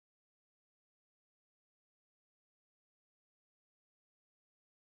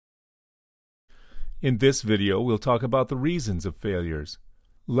In this video, we'll talk about the reasons of failures.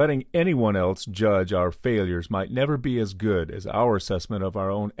 Letting anyone else judge our failures might never be as good as our assessment of our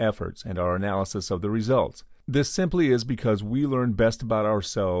own efforts and our analysis of the results. This simply is because we learn best about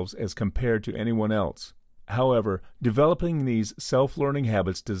ourselves as compared to anyone else. However, developing these self-learning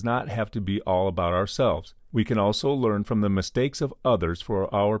habits does not have to be all about ourselves. We can also learn from the mistakes of others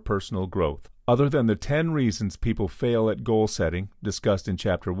for our personal growth. Other than the 10 reasons people fail at goal setting, discussed in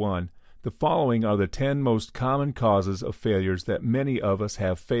Chapter 1, the following are the 10 most common causes of failures that many of us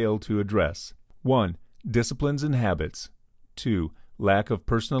have failed to address. 1. Disciplines and habits. 2. Lack of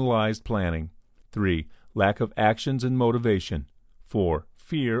personalized planning. 3. Lack of actions and motivation. 4.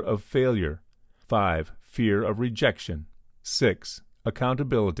 Fear of failure. 5. Fear of rejection. 6.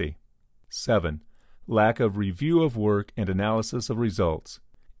 Accountability. 7. Lack of review of work and analysis of results.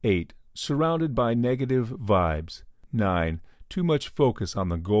 8. Surrounded by negative vibes. 9. Too much focus on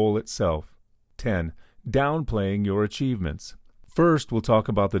the goal itself. 10. Downplaying your achievements. First, we'll talk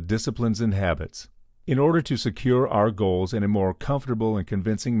about the disciplines and habits. In order to secure our goals in a more comfortable and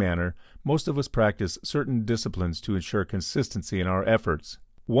convincing manner, most of us practice certain disciplines to ensure consistency in our efforts.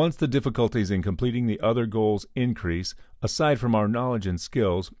 Once the difficulties in completing the other goals increase, aside from our knowledge and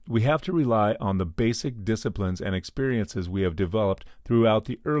skills, we have to rely on the basic disciplines and experiences we have developed throughout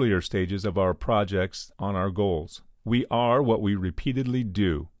the earlier stages of our projects on our goals. We are what we repeatedly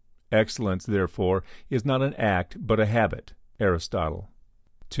do. Excellence, therefore, is not an act but a habit. Aristotle.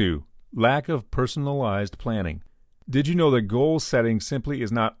 2. Lack of personalized planning. Did you know that goal setting simply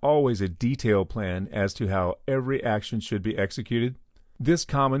is not always a detailed plan as to how every action should be executed? This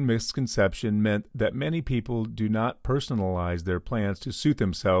common misconception meant that many people do not personalize their plans to suit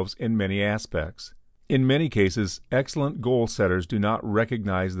themselves in many aspects. In many cases, excellent goal setters do not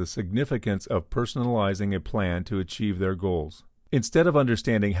recognize the significance of personalizing a plan to achieve their goals. Instead of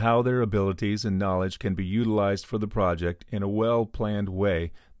understanding how their abilities and knowledge can be utilized for the project in a well-planned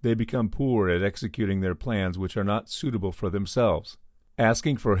way, they become poor at executing their plans which are not suitable for themselves.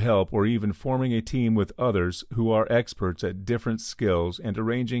 Asking for help or even forming a team with others who are experts at different skills and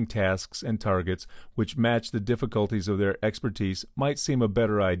arranging tasks and targets which match the difficulties of their expertise might seem a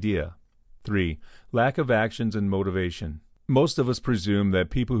better idea. 3. Lack of actions and motivation. Most of us presume that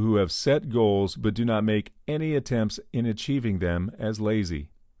people who have set goals but do not make any attempts in achieving them as lazy.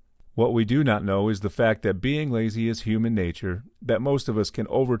 What we do not know is the fact that being lazy is human nature that most of us can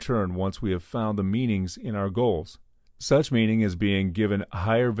overturn once we have found the meanings in our goals. Such meaning is being given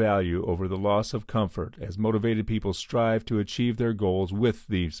higher value over the loss of comfort as motivated people strive to achieve their goals with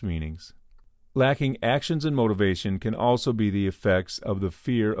these meanings. Lacking actions and motivation can also be the effects of the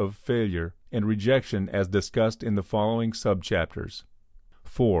fear of failure and rejection as discussed in the following subchapters.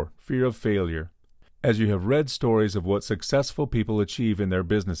 4. Fear of failure. As you have read stories of what successful people achieve in their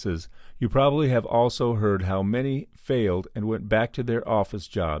businesses, you probably have also heard how many failed and went back to their office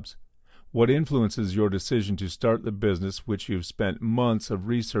jobs. What influences your decision to start the business which you've spent months of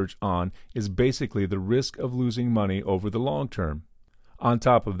research on is basically the risk of losing money over the long term. On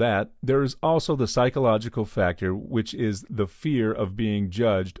top of that, there is also the psychological factor, which is the fear of being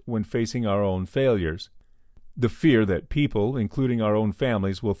judged when facing our own failures. The fear that people, including our own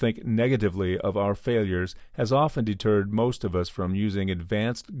families, will think negatively of our failures has often deterred most of us from using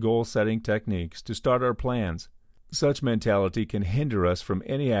advanced goal-setting techniques to start our plans. Such mentality can hinder us from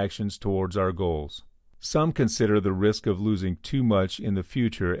any actions towards our goals. Some consider the risk of losing too much in the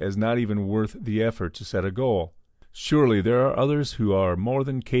future as not even worth the effort to set a goal. Surely there are others who are more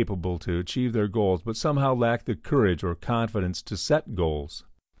than capable to achieve their goals but somehow lack the courage or confidence to set goals.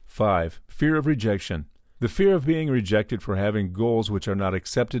 5. Fear of rejection. The fear of being rejected for having goals which are not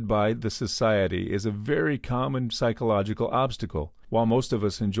accepted by the society is a very common psychological obstacle. While most of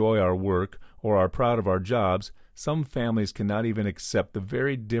us enjoy our work or are proud of our jobs, some families cannot even accept the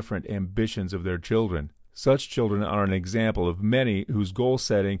very different ambitions of their children. Such children are an example of many whose goal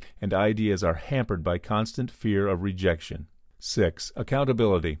setting and ideas are hampered by constant fear of rejection. 6.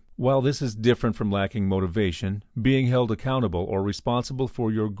 Accountability. While this is different from lacking motivation, being held accountable or responsible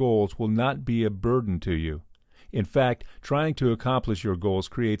for your goals will not be a burden to you. In fact, trying to accomplish your goals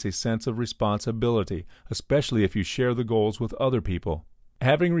creates a sense of responsibility, especially if you share the goals with other people.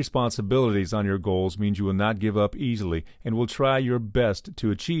 Having responsibilities on your goals means you will not give up easily and will try your best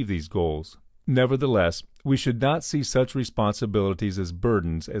to achieve these goals. Nevertheless, we should not see such responsibilities as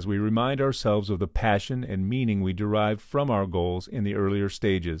burdens as we remind ourselves of the passion and meaning we derived from our goals in the earlier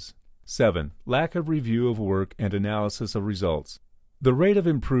stages. 7. Lack of review of work and analysis of results. The rate of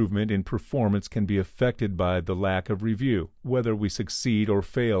improvement in performance can be affected by the lack of review, whether we succeed or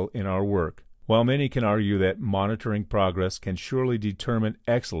fail in our work. While many can argue that monitoring progress can surely determine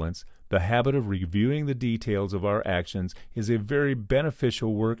excellence, The habit of reviewing the details of our actions is a very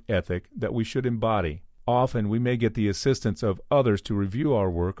beneficial work ethic that we should embody. Often we may get the assistance of others to review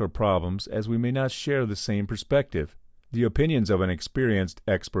our work or problems, as we may not share the same perspective. The opinions of an experienced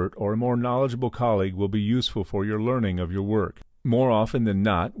expert or a more knowledgeable colleague will be useful for your learning of your work. More often than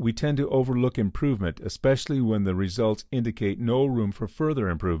not, we tend to overlook improvement, especially when the results indicate no room for further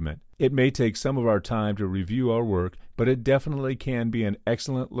improvement. It may take some of our time to review our work, but it definitely can be an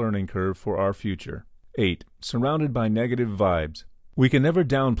excellent learning curve for our future. 8. Surrounded by negative vibes. We can never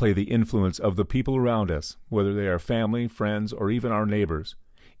downplay the influence of the people around us, whether they are family, friends, or even our neighbors.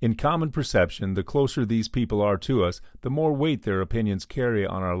 In common perception, the closer these people are to us, the more weight their opinions carry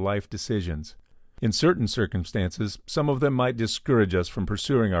on our life decisions. In certain circumstances, some of them might discourage us from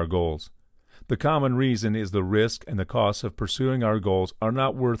pursuing our goals. The common reason is the risk and the costs of pursuing our goals are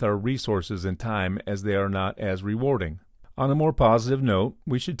not worth our resources and time, as they are not as rewarding. On a more positive note,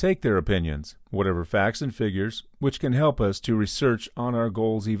 we should take their opinions, whatever facts and figures, which can help us to research on our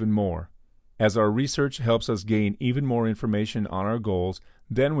goals even more. As our research helps us gain even more information on our goals,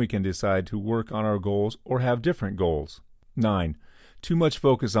 then we can decide to work on our goals or have different goals. 9. Too much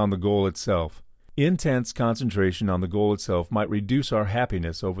focus on the goal itself. Intense concentration on the goal itself might reduce our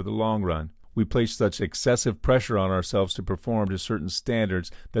happiness over the long run. We place such excessive pressure on ourselves to perform to certain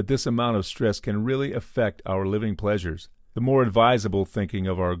standards that this amount of stress can really affect our living pleasures. The more advisable thinking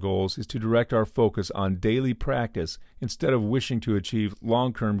of our goals is to direct our focus on daily practice instead of wishing to achieve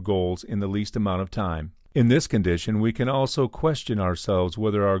long-term goals in the least amount of time. In this condition, we can also question ourselves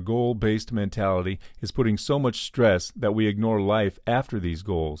whether our goal-based mentality is putting so much stress that we ignore life after these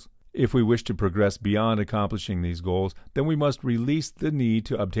goals. If we wish to progress beyond accomplishing these goals, then we must release the need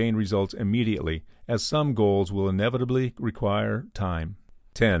to obtain results immediately, as some goals will inevitably require time.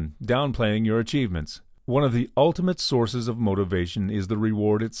 10. Downplaying your achievements. One of the ultimate sources of motivation is the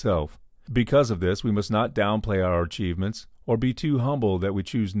reward itself. Because of this, we must not downplay our achievements or be too humble that we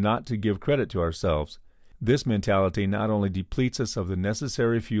choose not to give credit to ourselves. This mentality not only depletes us of the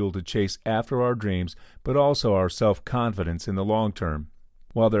necessary fuel to chase after our dreams, but also our self-confidence in the long term.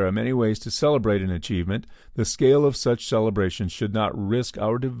 While there are many ways to celebrate an achievement, the scale of such celebrations should not risk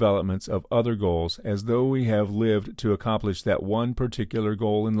our developments of other goals, as though we have lived to accomplish that one particular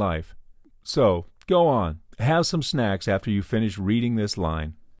goal in life. So, go on, have some snacks after you finish reading this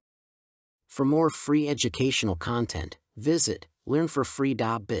line. For more free educational content, visit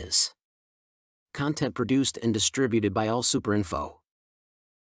learnforfree.biz. Content produced and distributed by AllSuperInfo.